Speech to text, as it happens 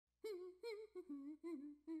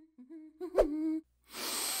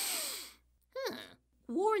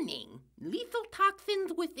Warning, lethal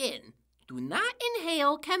toxins within. Do not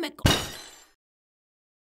inhale chemicals.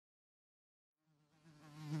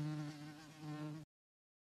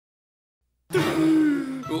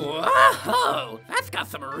 Whoa, that's got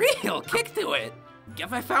some real kick to it.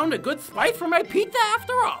 Guess I found a good spice for my pizza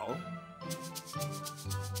after all.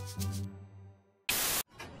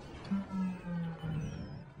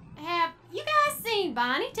 Have you guys seen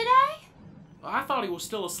Bonnie today? I thought he was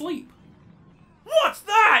still asleep. What's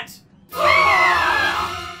that?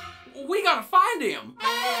 We gotta find him.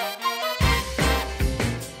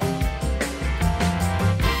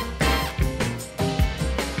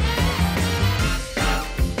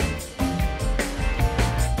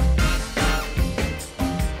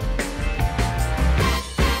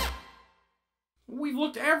 We've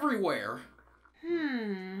looked everywhere.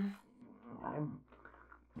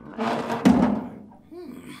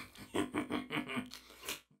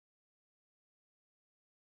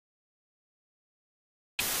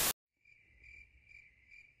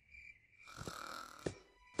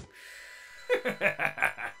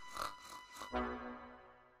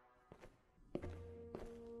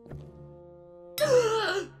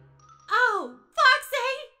 Oh,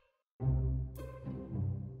 Foxy!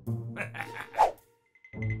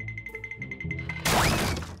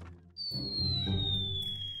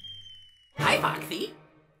 Hi, Foxy.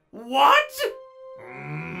 What?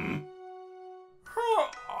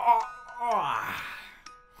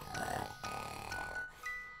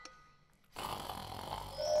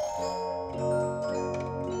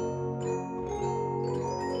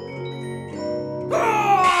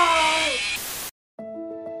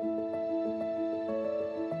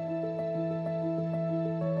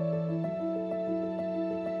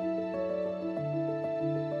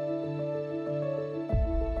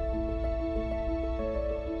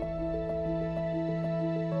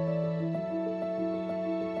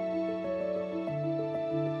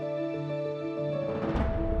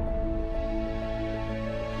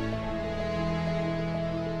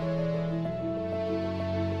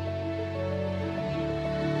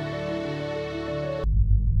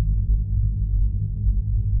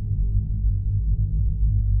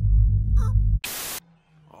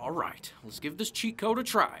 All right, let's give this cheat code a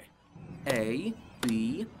try. A,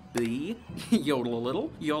 B, B, yodel a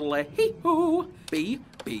little, yodel a hee-hoo. B,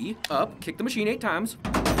 B, up, kick the machine 8 times.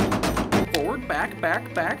 Forward, back,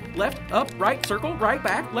 back, back, left, up, right, circle, right,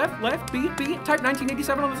 back, left, left, B, B, type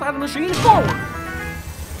 1987 on the side of the machine, forward!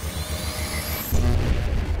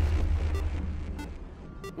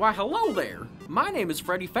 Why, hello there. My name is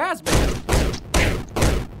Freddy Fazbear.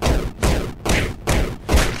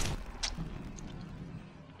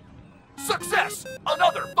 Success!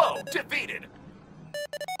 Another foe defeated!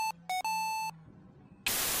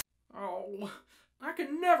 Oh, I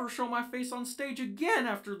can never show my face on stage again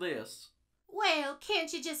after this. Well,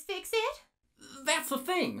 can't you just fix it? That's the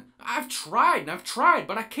thing. I've tried and I've tried,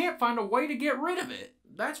 but I can't find a way to get rid of it.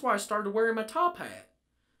 That's why I started wearing my top hat.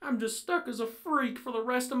 I'm just stuck as a freak for the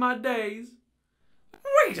rest of my days.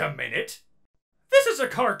 Wait a minute! This is a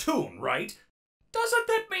cartoon, right? Doesn't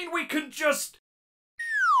that mean we can just...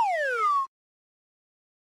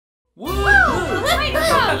 Wait,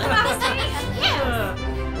 Foxy! Yes!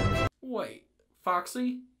 Wait,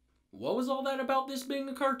 Foxy? What was all that about this being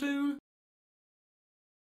a cartoon?